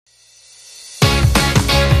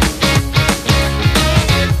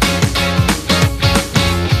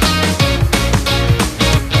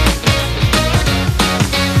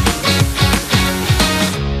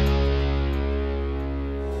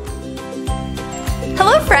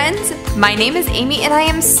friends, my name is Amy and I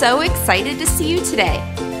am so excited to see you today.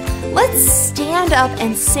 Let's stand up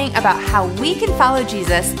and sing about how we can follow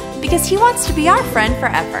Jesus because he wants to be our friend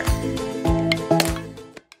forever.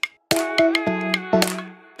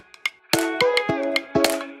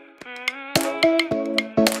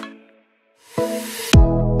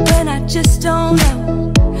 When I just don't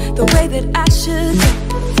know the way that I should go,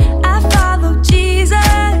 I follow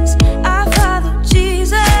Jesus, I follow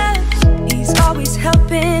Jesus. He's always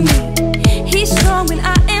helping me, he's strong when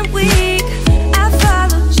I am weak. I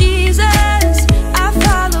follow Jesus, I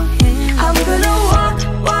follow him. I'm gonna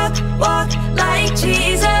walk like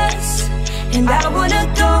Jesus, and I wanna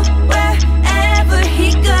go wherever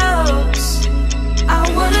he goes. I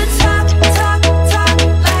wanna talk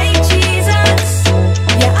like Jesus.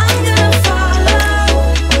 Yeah, I'm gonna follow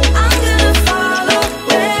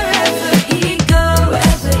wherever he goes.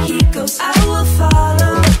 Wherever he goes, I will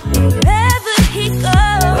follow. Wherever he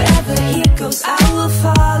goes, I will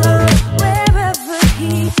follow. Wherever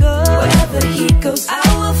he goes, I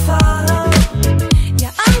will follow.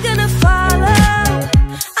 Yeah, I'm gonna follow.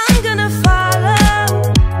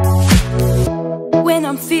 When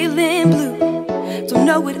I'm feeling blue, don't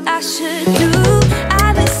know what I should do,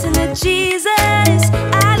 I listen to Jesus,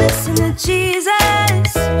 I listen to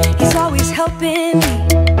Jesus. He's always helping me,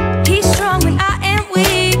 he's strong when I am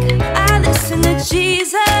weak. I listen to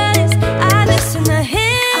Jesus, I listen to him.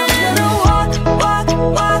 I'm gonna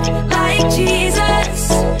walk like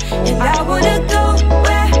Jesus, and I wanna go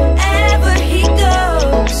wherever he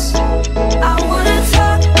goes. I wanna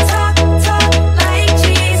talk like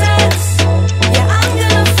Jesus. Yeah, I'm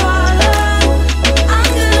gonna follow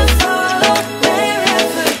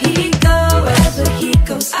wherever he goes. Wherever he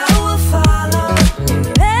goes, I will follow.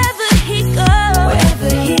 Wherever he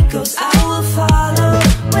goes, I will follow.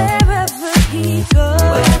 Wherever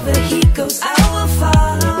he goes, I will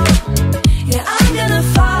follow. Yeah, I'm gonna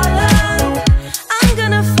follow.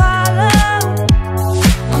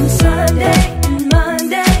 On Sunday and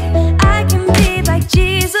Monday, I can be like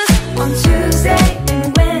Jesus. On Tuesday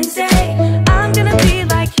and Wednesday, I'm gonna be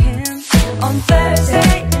like him. On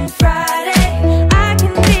Thursday and Friday, I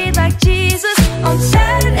can be like Jesus. On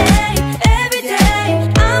Saturday, every day,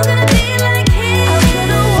 I'm gonna be like him. I'm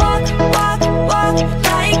gonna walk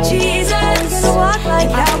like Jesus. I'm gonna walk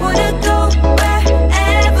like I wanna go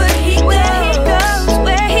wherever he goes.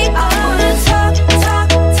 I wanna talk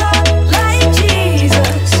like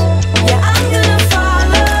Jesus. Yeah, I'm gonna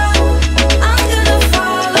follow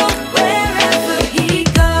wherever he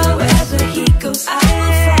goes. Wherever he goes, I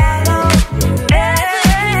will follow.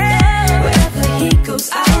 Wherever he goes,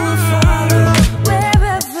 I will follow.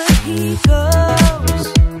 Wherever he goes.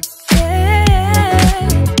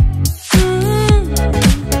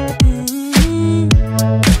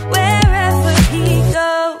 Wherever he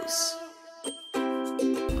goes.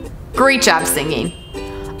 Great job singing.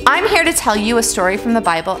 I'm here to tell you a story from the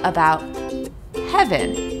Bible about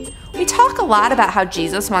heaven. We talk a lot about how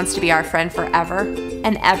Jesus wants to be our friend forever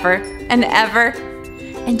and ever and ever.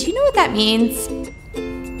 And do you know what that means?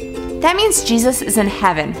 That means Jesus is in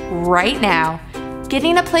heaven right now,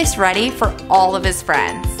 getting a place ready for all of his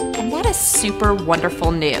friends. And that is super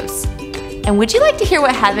wonderful news. And would you like to hear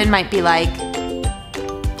what heaven might be like?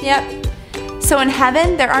 Yep. So in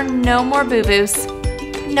heaven, there are no more boo-boos,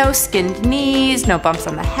 no skinned knees, no bumps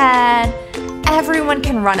on the head. Everyone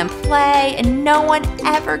can run and play, and no one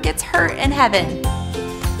ever gets hurt in heaven.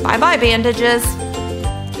 Bye-bye bandages.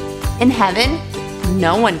 In heaven,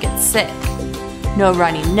 no one gets sick. No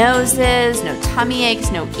runny noses, no tummy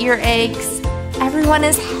aches, no ear aches. Everyone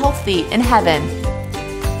is healthy in heaven.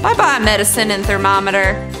 Bye-bye medicine and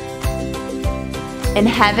thermometer. In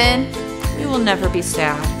heaven, we will never be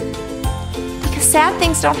sad. Because sad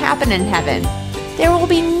things don't happen in heaven. There will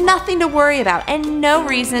be nothing to worry about and no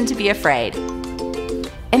reason to be afraid.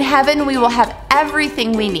 In heaven, we will have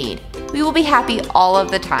everything we need. We will be happy all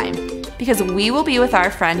of the time because we will be with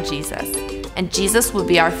our friend Jesus. And Jesus will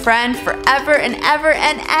be our friend forever and ever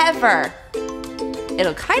and ever.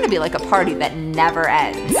 It'll kind of be like a party that never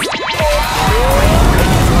ends.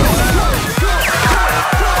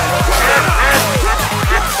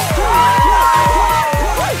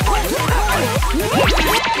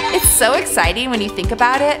 It's so exciting when you think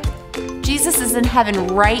about it. Jesus is in heaven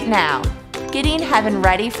right now, getting heaven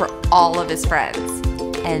ready for all of his friends.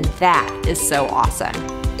 And that is so awesome.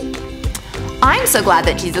 I'm so glad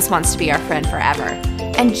that Jesus wants to be our friend forever.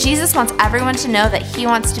 And Jesus wants everyone to know that he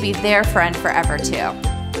wants to be their friend forever too.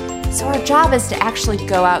 So our job is to actually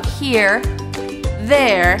go out here,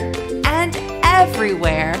 there, and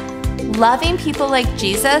everywhere, loving people like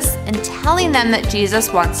Jesus and telling them that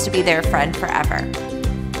Jesus wants to be their friend forever.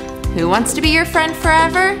 Who wants to be your friend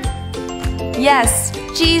forever? Yes,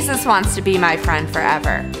 Jesus wants to be my friend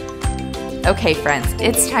forever. Okay, friends,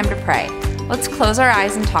 it's time to pray. Let's close our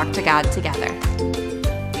eyes and talk to God together.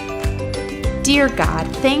 Dear God,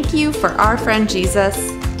 thank you for our friend Jesus.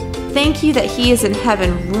 Thank you that he is in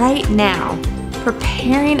heaven right now,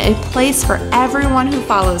 preparing a place for everyone who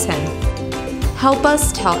follows him. Help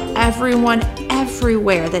us tell everyone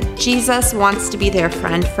everywhere that Jesus wants to be their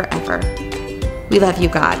friend forever. We love you,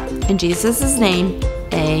 God. In Jesus' name,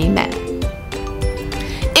 amen.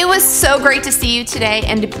 It was so great to see you today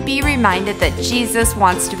and to be reminded that Jesus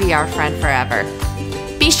wants to be our friend forever.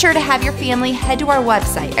 Be sure to have your family head to our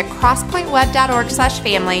website at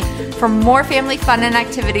crosspointweb.org/family for more family fun and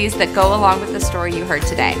activities that go along with the story you heard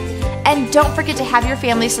today. And don't forget to have your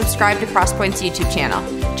family subscribe to Crosspoint's YouTube channel.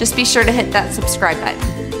 Just be sure to hit that subscribe button.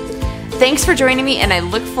 Thanks for joining me, and I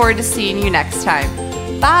look forward to seeing you next time.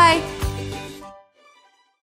 Bye!